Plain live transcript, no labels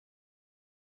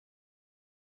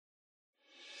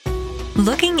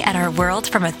Looking at our world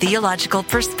from a theological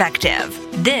perspective.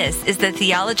 This is the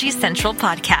Theology Central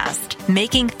Podcast,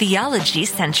 making theology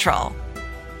central.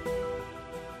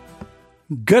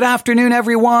 Good afternoon,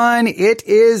 everyone. It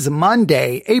is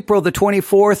Monday, April the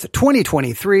 24th,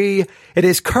 2023. It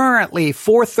is currently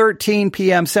 4:13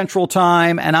 p.m. Central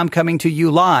Time, and I'm coming to you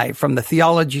live from the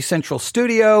Theology Central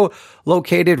studio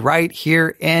located right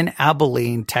here in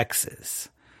Abilene, Texas.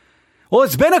 Well,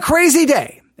 it's been a crazy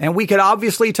day. And we could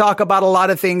obviously talk about a lot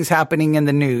of things happening in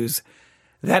the news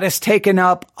that has taken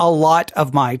up a lot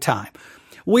of my time.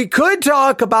 We could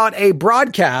talk about a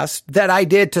broadcast that I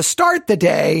did to start the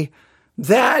day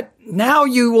that now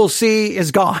you will see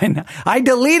is gone. I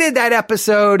deleted that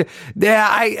episode.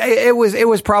 It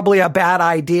was probably a bad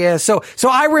idea. So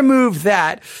I removed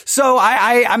that. So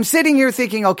I'm sitting here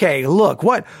thinking, okay, look,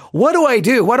 what do I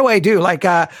do? What do I do? Like,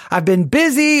 I've been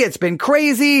busy. It's been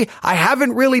crazy. I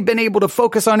haven't really been able to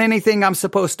focus on anything I'm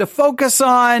supposed to focus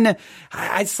on.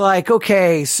 It's like,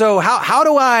 okay, so how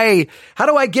do I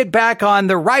get back on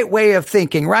the right way of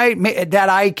thinking, right? That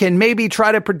I can maybe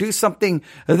try to produce something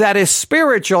that is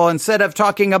spiritual instead of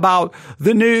talking about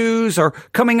the news or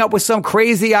coming up with some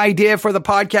crazy idea for the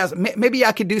podcast. Maybe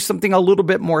I could do something a little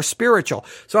bit more spiritual.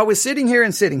 So I was sitting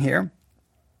here,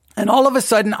 and all of a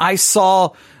sudden I saw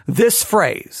this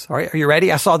phrase. All right, are you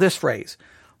ready? I saw this phrase.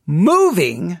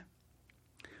 Moving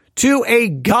to a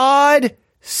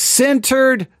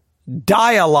God-centered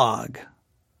dialogue.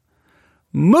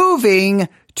 Moving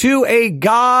to a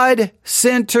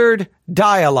God-centered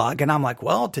dialogue. And I'm like,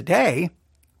 well, today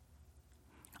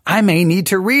I may need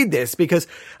to read this because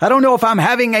I don't know if I'm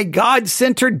having a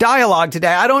God-centered dialogue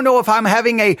today. I don't know if I'm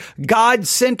having a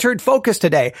God-centered focus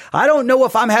today. I don't know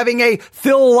if I'm having a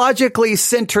theologically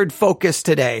centered focus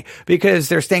today because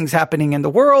there's things happening in the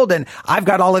world and I've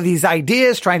got all of these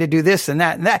ideas trying to do this and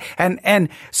that and that. And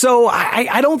so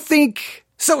I don't think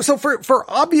so for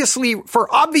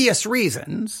obvious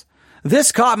reasons.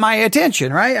 This caught my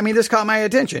attention, right? I mean, this caught my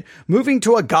attention. Moving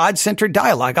to a God-centered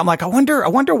dialogue. I'm like, I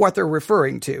wonder what they're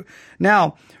referring to.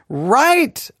 Now,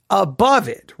 right above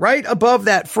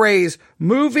that phrase,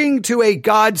 moving to a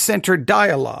God-centered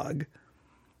dialogue,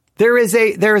 there is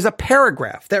a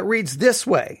paragraph that reads this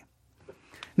way.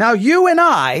 Now, you and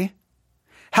I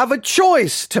have a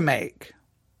choice to make.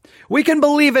 We can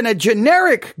believe in a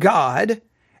generic God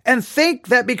and think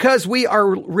that because we are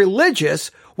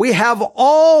religious, we have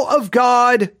all of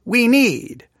God we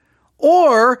need.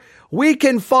 Or we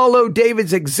can follow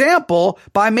David's example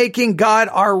by making God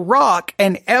our rock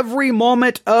in every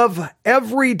moment of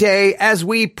every day as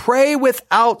we pray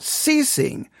without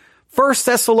ceasing. 1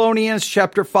 Thessalonians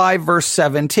chapter 5, verse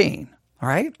 17. All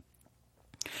right.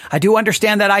 I do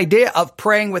understand that idea of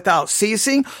praying without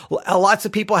ceasing. Lots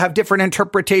of people have different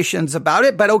interpretations about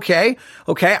it, but okay.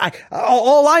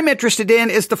 All I'm interested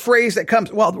in is the phrase that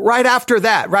comes, right after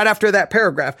that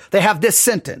paragraph, they have this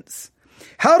sentence.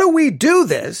 How do we do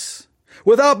this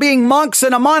without being monks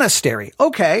in a monastery?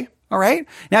 Okay. All right.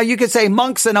 Now you could say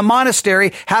monks in a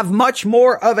monastery have much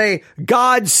more of a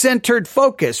God-centered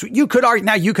focus. You could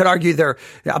argue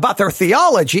about their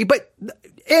theology, but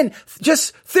and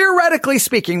just theoretically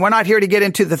speaking, we're not here to get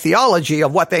into the theology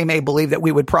of what they may believe that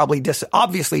we would probably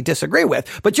obviously disagree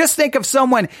with. But just think of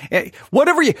someone,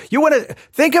 whatever you want to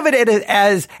think of it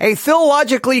as a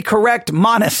theologically correct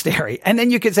monastery. And then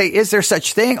you could say, is there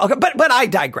such thing? Okay, but I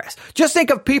digress. Just think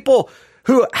of people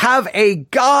who have a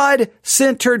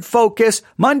God-centered focus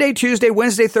Monday, Tuesday,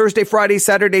 Wednesday, Thursday, Friday,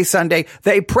 Saturday, Sunday.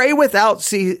 They pray without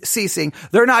ceasing.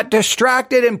 They're not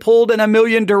distracted and pulled in a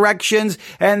million directions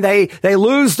and they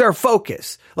lose their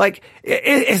focus. Like,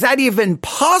 is that even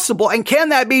possible? And can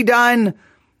that be done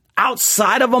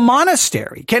outside of a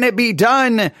monastery? Can it be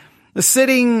done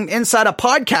sitting inside a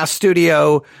podcast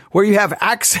studio where you have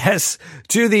access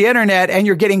to the internet and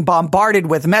you're getting bombarded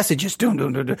with messages?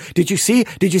 Did you see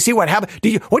what happened?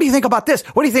 What do you think about this?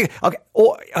 What do you think? Okay.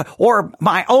 Or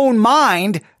my own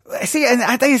mind. See, and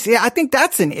I think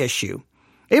that's an issue.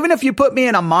 Even if you put me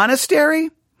in a monastery,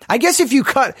 I guess if you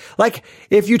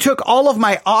took all of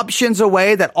my options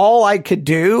away, that all I could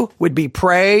do would be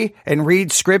pray and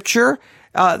read scripture,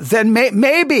 then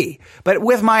maybe. But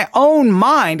with my own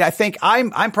mind, I think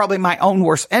I'm probably my own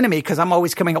worst enemy because I'm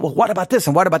always coming up, well, what about this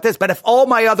and what about this? But if all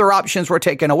my other options were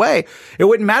taken away, it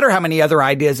wouldn't matter how many other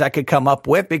ideas I could come up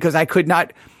with because I could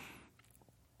not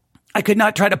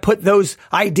try to put those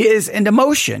ideas into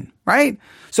motion, right?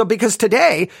 So because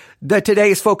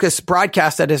today's Focus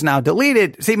broadcast that is now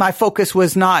deleted, see, my focus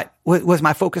was my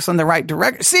focus on the right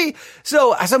direction. See,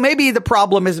 so maybe the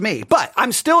problem is me, but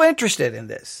I'm still interested in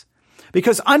this.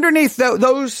 Because underneath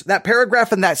that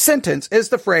paragraph and that sentence is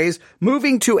the phrase,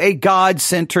 moving to a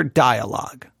God-centered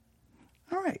dialogue.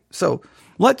 All right. So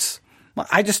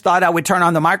I just thought I would turn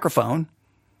on the microphone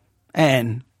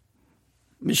and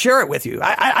share it with you.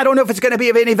 I don't know if it's going to be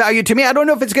of any value to me. I don't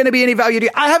know if it's going to be any value to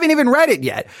you. I haven't even read it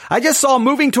yet. I just saw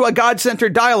moving to a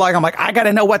God-centered dialogue. I'm like, I got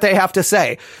to know what they have to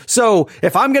say. So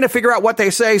if I'm going to figure out what they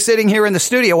say sitting here in the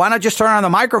studio, why not just turn on the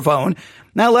microphone?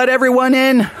 Now let everyone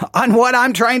in on what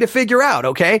I'm trying to figure out,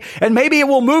 okay? And maybe it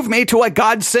will move me to a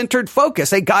God-centered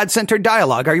focus, a God-centered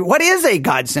dialogue. What is a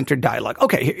God-centered dialogue?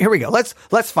 Okay, here we go.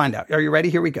 Let's find out. Are you ready?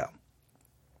 Here we go.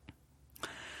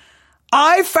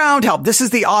 I found help. This is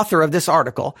the author of this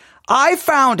article. I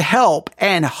found help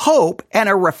and hope and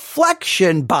a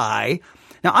reflection by,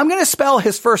 now I'm going to spell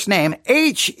his first name,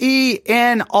 Henri.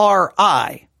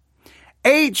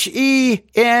 Henri.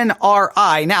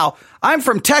 Now, I'm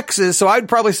from Texas, so I'd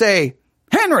probably say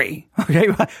Henry. Okay.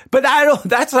 But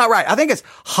that's not right. I think it's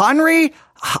Henri.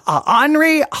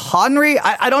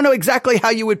 I don't know exactly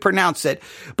how you would pronounce it,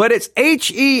 but it's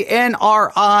Henri.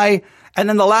 And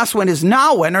then the last one is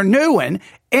Nouwen or Nouwen,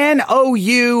 Nouwen.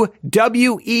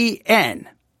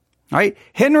 All right.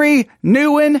 Henri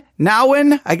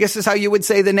Nouwen, I guess is how you would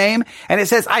say the name. And it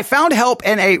says, I found help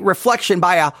in a reflection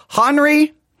by a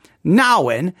Henri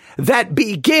Nouwen that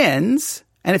begins,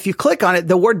 and if you click on it,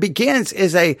 the word begins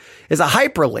is a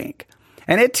hyperlink.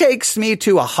 And it takes me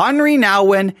to a Henri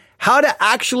Nouwen, how to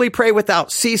actually pray without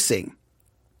ceasing.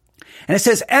 And it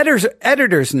says,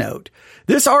 editor's note.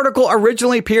 This article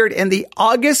originally appeared in the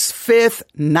August 5th,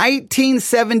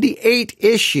 1978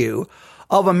 issue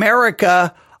of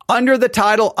America under the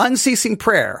title Unceasing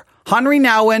Prayer. Henri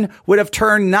Nouwen would have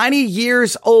turned 90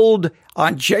 years old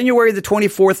on January the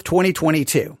 24th,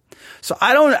 2022. So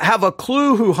I don't have a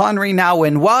clue who Henri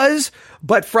Nouwen was,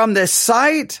 but from this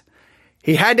site,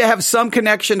 he had to have some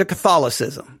connection to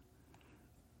Catholicism.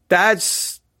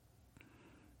 That's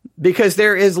because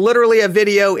there is literally a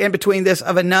video in between this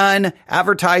of a nun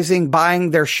advertising buying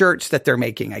their shirts that they're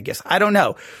making, I guess. I don't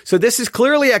know. So this is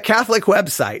clearly a Catholic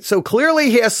website. So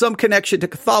clearly he has some connection to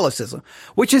Catholicism,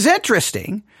 which is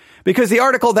interesting because the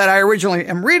article that I originally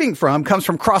am reading from comes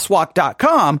from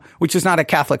crosswalk.com, which is not a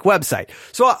Catholic website.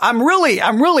 So I'm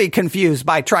really confused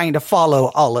by trying to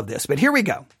follow all of this, but here we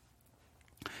go.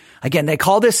 Again, they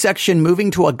call this section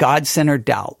moving to a God-centered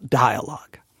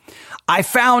dialogue. I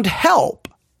found help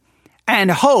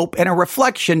and hope in a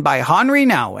reflection by Henri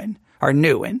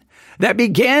Nouwen that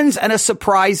begins in a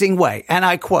surprising way. And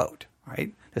I quote,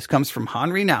 right? This comes from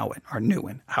Henri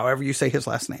Nouwen, however you say his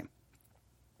last name,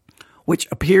 which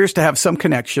appears to have some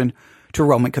connection to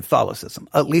Roman Catholicism.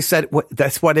 At least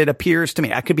that's what it appears to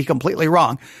me. I could be completely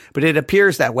wrong, but it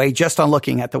appears that way just on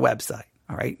looking at the website.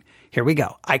 All right, here we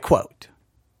go. I quote,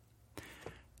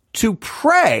 to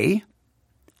pray,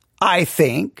 I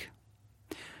think,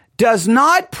 does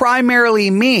not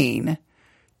primarily mean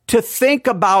to think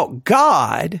about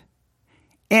God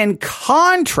in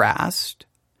contrast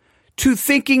to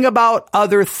thinking about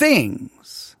other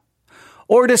things,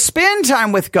 or to spend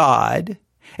time with God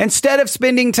instead of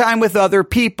spending time with other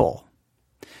people.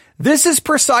 This is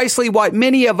precisely what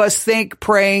many of us think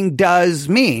praying does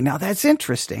mean. Now, that's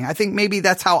interesting. I think maybe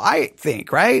that's how I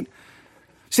think, right?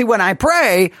 See, when I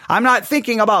pray, I'm not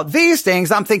thinking about these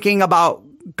things. I'm thinking about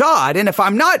God. And if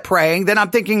I'm not praying, then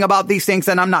I'm thinking about these things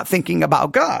and I'm not thinking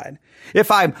about God. If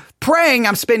I'm praying,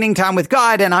 I'm spending time with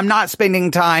God and I'm not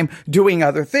spending time doing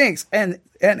other things. And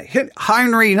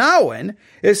Henri Nouwen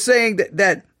is saying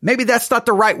that maybe that's not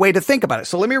the right way to think about it.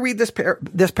 So let me read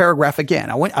this paragraph again.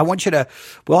 I want you to,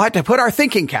 we'll have to put our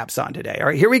thinking caps on today. All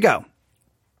right, here we go.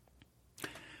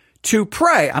 To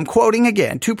pray, I'm quoting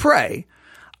again, to pray,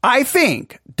 I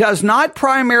think, does not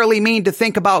primarily mean to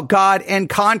think about God in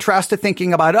contrast to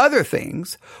thinking about other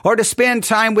things, or to spend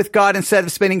time with God instead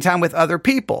of spending time with other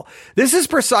people. This is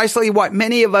precisely what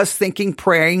many of us thinking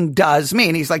praying does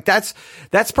mean. He's like, that's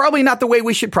probably not the way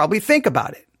we should probably think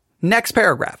about it. Next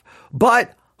paragraph.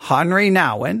 But Henri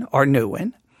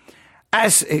Nouwen,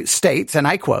 as it states, and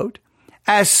I quote,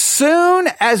 as soon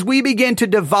as we begin to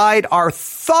divide our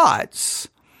thoughts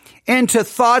into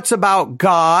thoughts about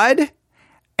God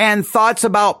and thoughts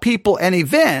about people and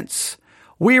events,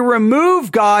 we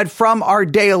remove God from our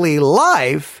daily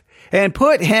life and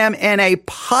put him in a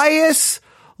pious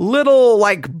little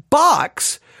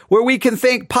box where we can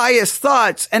think pious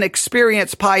thoughts and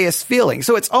experience pious feelings.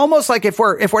 So it's almost like if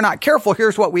we're not careful,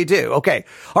 here's what we do. Okay.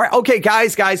 All right. Okay,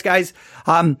 guys.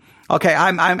 Okay.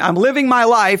 I'm living my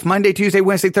life Monday, Tuesday,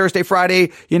 Wednesday, Thursday,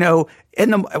 Friday, in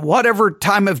the whatever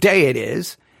time of day it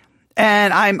is.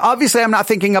 And I'm not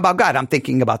thinking about God. I'm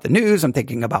thinking about the news. I'm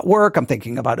thinking about work. I'm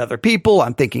thinking about other people.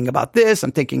 I'm thinking about this.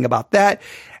 I'm thinking about that.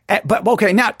 But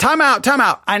okay, now time out.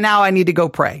 Now I need to go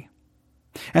pray.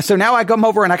 And so now I come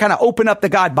over and I kind of open up the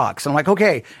God box. I'm like,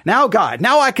 okay, now God,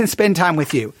 now I can spend time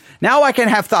with you. Now I can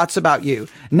have thoughts about you.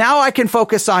 Now I can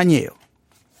focus on you.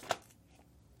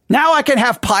 Now I can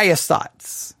have pious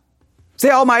thoughts. See,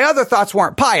 all my other thoughts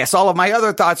weren't pious. All of my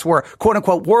other thoughts were quote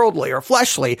unquote worldly or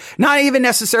fleshly, not even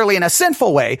necessarily in a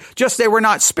sinful way, just they were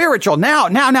not spiritual. Now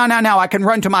I can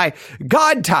run to my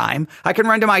God time. I can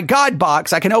run to my God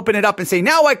box. I can open it up and say,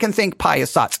 now I can think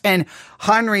pious thoughts. And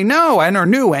Henry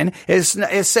Nouwen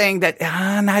is saying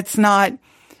that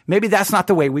maybe that's not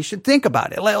the way we should think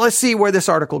about it. Let's see where this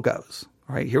article goes.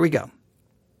 All right, here we go.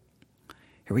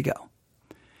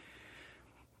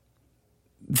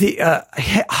 The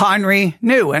Henry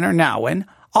Nouwen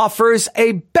offers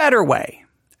a better way,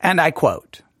 and I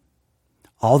quote,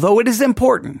 although it is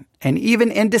important and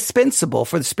even indispensable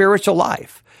for the spiritual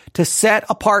life to set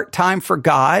apart time for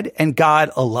God and God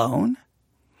alone,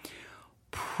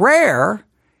 prayer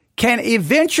can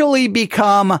eventually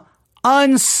become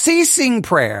unceasing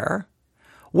prayer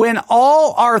when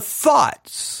all our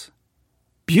thoughts,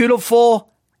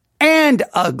 beautiful and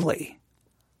ugly,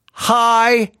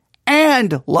 high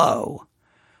and low,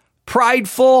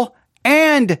 prideful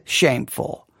and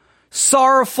shameful,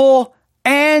 sorrowful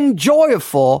and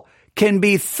joyful, can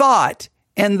be thought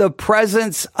in the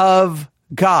presence of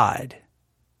God.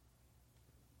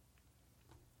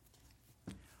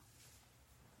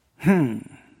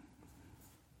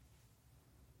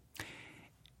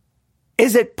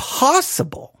 Is it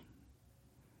possible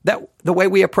that the way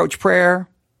we approach prayer,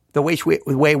 the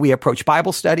way we approach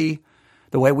Bible study,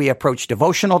 the way we approach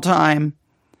devotional time,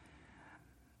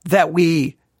 that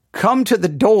we come to the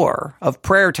door of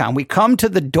prayer time, we come to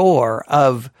the door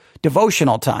of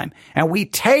devotional time, and we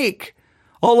take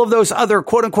all of those other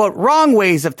quote unquote wrong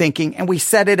ways of thinking and we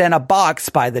set it in a box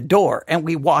by the door and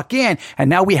we walk in,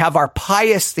 and now we have our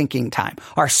pious thinking time,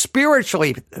 our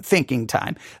spiritually thinking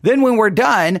time. Then when we're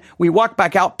done, we walk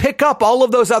back out, pick up all of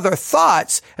those other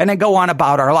thoughts and then go on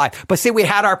about our life. But see, we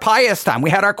had our pious time, we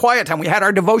had our quiet time, we had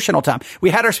our devotional time,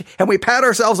 and we pat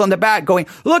ourselves on the back going,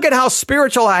 look at how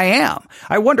spiritual I am.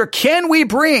 I wonder, can we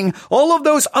bring all of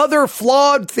those other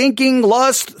flawed thinking,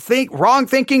 wrong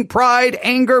thinking, pride,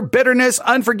 anger, bitterness,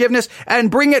 unforgiveness, and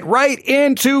bring it right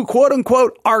into quote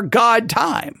unquote our God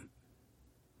time?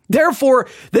 Therefore,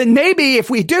 then maybe if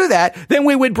we do that, then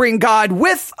we would bring God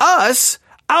with us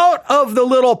out of the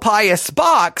little pious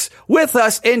box with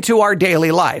us into our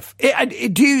daily life.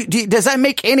 Does that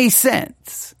make any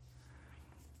sense?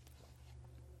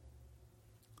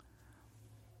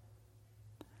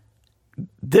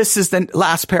 This is the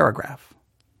last paragraph.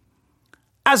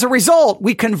 As a result,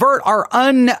 we convert our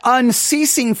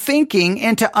unceasing thinking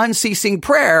into unceasing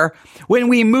prayer when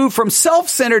we move from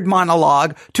self-centered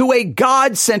monologue to a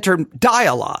God-centered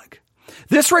dialogue.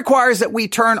 This requires that we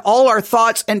turn all our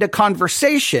thoughts into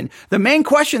conversation. The main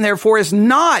question, therefore, is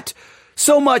not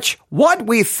so much what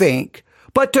we think,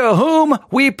 but to whom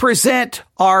we present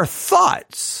our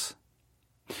thoughts.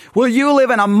 Will you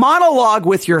live in a monologue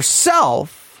with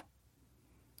yourself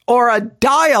or a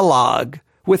dialogue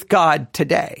with God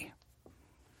today?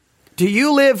 Do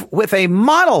you live with a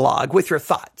monologue with your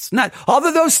thoughts? Not all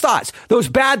of those thoughts, those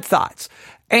bad thoughts,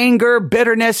 anger,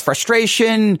 bitterness,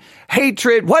 frustration,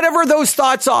 hatred, whatever those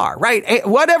thoughts are, right?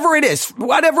 Whatever it is,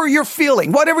 whatever you're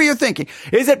feeling, whatever you're thinking.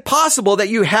 Is it possible that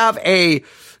you have a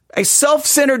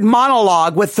self-centered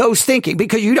monologue with those thinking,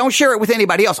 because you don't share it with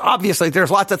anybody else? Obviously, there's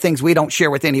lots of things we don't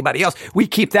share with anybody else. We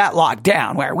keep that locked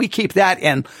down, where we keep that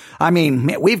in. I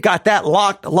mean, we've got that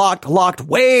locked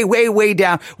way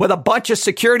down with a bunch of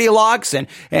security locks and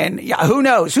yeah, who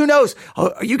knows?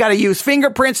 You got to use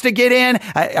fingerprints to get in,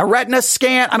 a retina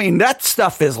scan. I mean, that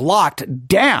stuff is locked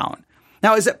down.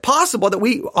 Now, is it possible that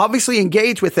we obviously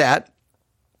engage with that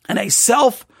in a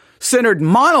self-centered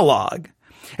monologue?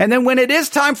 And then when it is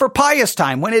time for pious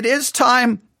time, when it is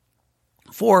time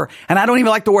for, and I don't even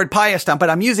like the word pious time, but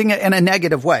I'm using it in a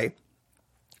negative way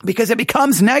because it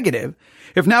becomes negative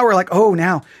if now we're like, oh,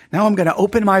 now I'm going to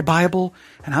open my Bible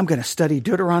and I'm going to study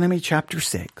Deuteronomy chapter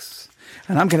 6.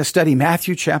 And I'm going to study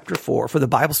Matthew chapter 4 for the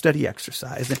Bible study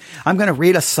exercise. And I'm going to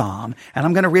read a psalm, and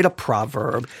I'm going to read a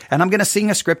proverb, and I'm going to sing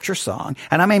a scripture song,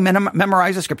 and I may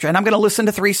memorize a scripture, and I'm going to listen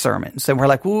to 3 sermons. And we're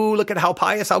like, ooh, look at how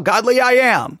pious, how godly I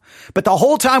am. But the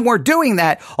whole time we're doing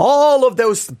that, all of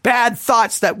those bad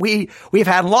thoughts that we've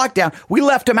had locked down, we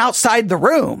left them outside the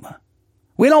room.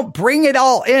 We don't bring it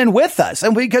all in with us.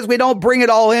 And because we don't bring it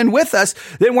all in with us,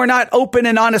 then we're not open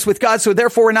and honest with God. So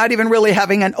therefore, we're not even really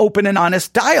having an open and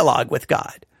honest dialogue with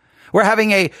God. We're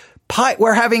having a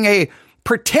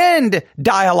pretend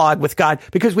dialogue with God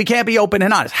because we can't be open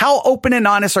and honest. How open and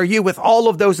honest are you with all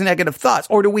of those negative thoughts?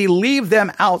 Or do we leave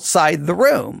them outside the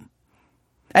room?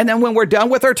 And then when we're done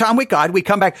with our time with God, we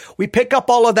come back, we pick up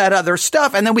all of that other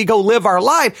stuff, and then we go live our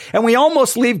life, and we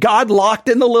almost leave God locked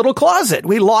in the little closet.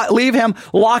 We leave him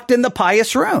locked in the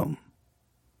pious room.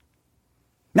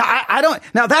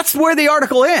 Now that's where the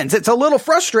article ends. It's a little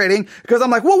frustrating because I'm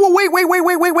like, whoa,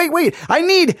 wait. I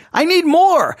need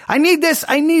more. I need this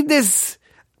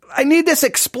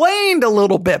explained a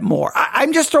little bit more.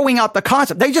 I'm just throwing out the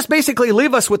concept. They just basically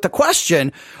leave us with the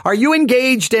question, are you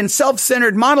engaged in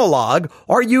self-centered monologue?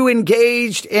 Or are you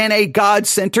engaged in a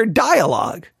God-centered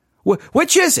dialogue?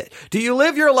 Which is it? Do you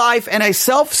live your life in a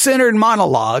self-centered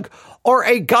monologue or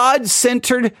a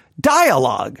God-centered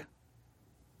dialogue?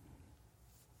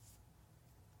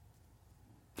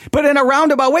 But in a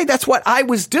roundabout way, that's what I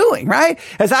was doing, right?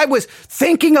 As I was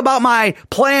thinking about my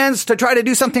plans to try to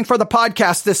do something for the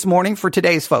podcast this morning for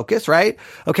today's focus, right?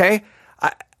 Okay.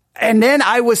 And then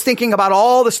I was thinking about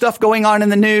all the stuff going on in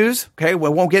the news. Okay. We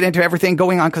won't get into everything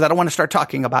going on because I don't want to start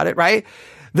talking about it, right?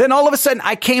 Then all of a sudden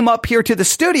I came up here to the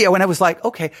studio and I was like,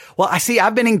 okay, well,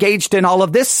 I've been engaged in all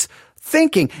of this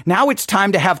thinking. Now it's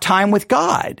time to have time with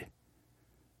God.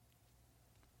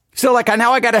 So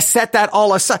now I got to set that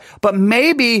all aside, but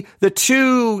maybe the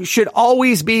two should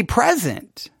always be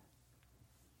present.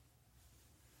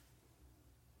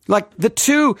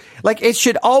 It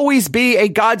should always be a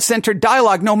God-centered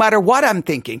dialogue, no matter what I'm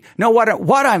thinking, no matter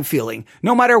what I'm feeling,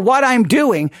 no matter what I'm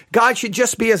doing. God should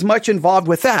just be as much involved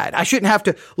with that. I shouldn't have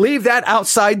to leave that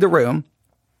outside the room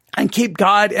and keep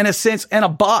God in a sense in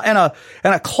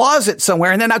a closet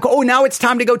somewhere. And then I go, oh, now it's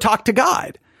time to go talk to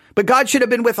God. But God should have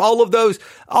been with all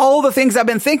the things I've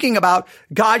been thinking about.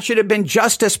 God should have been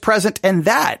just as present in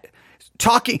that.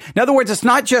 In other words, it's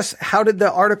not just, how did the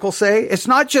article say? It's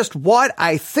not just what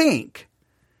I think.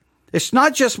 It's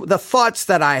not just the thoughts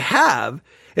that I have.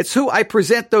 It's who I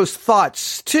present those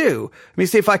thoughts to. Let me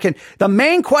see if I can. The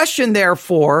main question,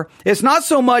 therefore, is not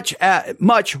so much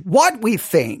what we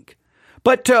think,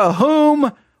 but to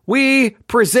whom we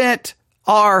present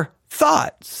our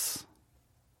thoughts.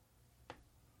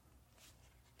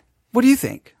 What do you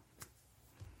think?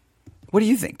 What do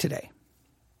you think today?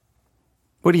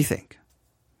 What do you think?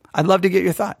 I'd love to get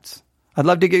your thoughts. I'd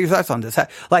love to get your thoughts on this.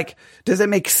 Does it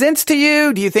make sense to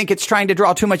you? Do you think it's trying to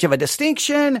draw too much of a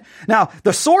distinction? Now,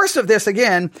 the source of this,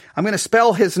 again, I'm going to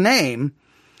spell his name,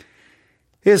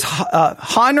 is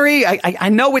Henry. I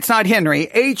know it's not Henry.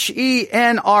 Henri.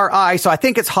 So I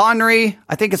think it's Henry.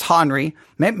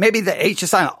 Maybe the H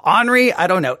is silent. Henry. I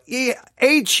don't know.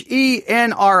 Henri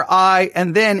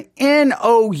and then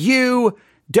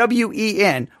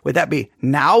Nouwen. Would that be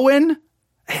Nouwen?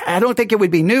 I don't think it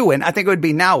would be Newen. I think it would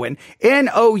be Nouwen.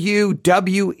 Nouwen.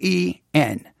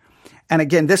 And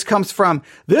again, this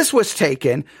was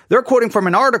taken, they're quoting from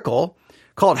an article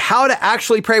called How to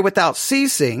Actually Pray Without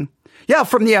Ceasing. Yeah,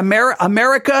 from the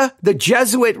America, the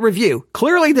Jesuit Review.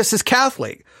 Clearly, this is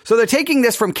Catholic. So they're taking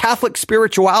this from Catholic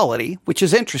spirituality, which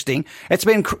is interesting. It's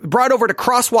been brought over to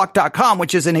crosswalk.com,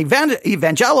 which is an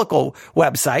evangelical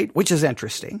website, which is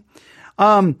interesting.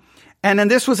 And then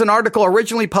this was an article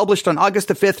originally published on August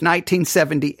the 5th,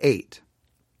 1978.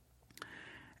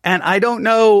 And I don't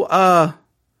know,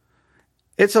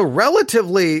 it's a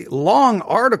relatively long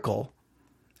article.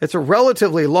 If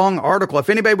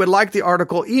anybody would like the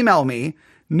article, email me,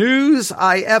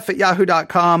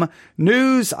 newsif@yahoo.com,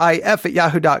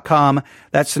 newsif@yahoo.com.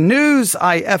 That's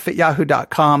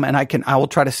newsif@yahoo.com. And I will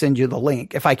try to send you the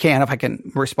link if I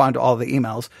can respond to all the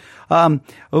emails.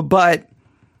 But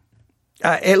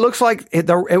it looks like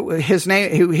his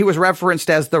name, he was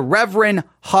referenced as the Reverend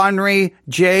Henri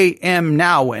J. M.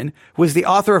 Nouwen, who was the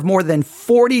author of more than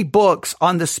 40 books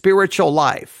on the spiritual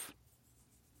life.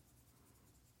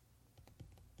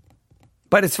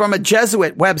 But it's from a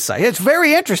Jesuit website. It's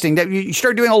very interesting that you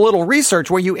start doing a little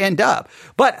research where you end up.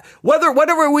 But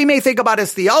whatever we may think about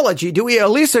his theology, do we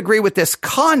at least agree with this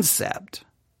concept?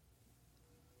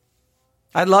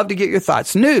 I'd love to get your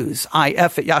thoughts.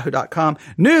 Newsif@yahoo.com.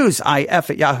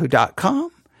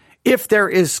 Newsif@yahoo.com. If there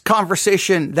is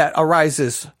conversation that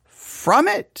arises from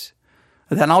it,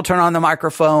 then I'll turn on the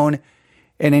microphone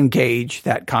and engage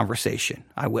that conversation.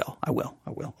 I will.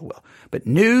 But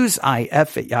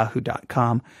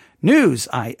newsif@yahoo.com.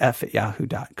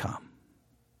 Newsif@yahoo.com.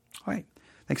 All right.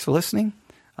 Thanks for listening.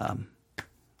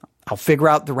 I'll figure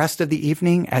out the rest of the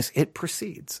evening as it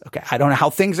proceeds. Okay. I don't know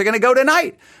how things are going to go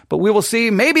tonight, but we will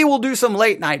see. Maybe we'll do some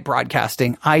late night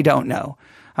broadcasting. I don't know.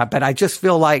 But I just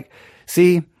feel like,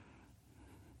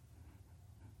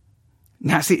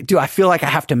 Now, see, do I feel like I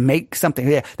have to make something?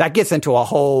 Yeah, that gets into a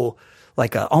whole,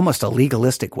 almost a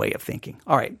legalistic way of thinking.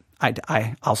 All right.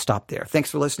 I'll stop there.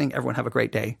 Thanks for listening. Everyone have a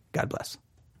great day. God bless.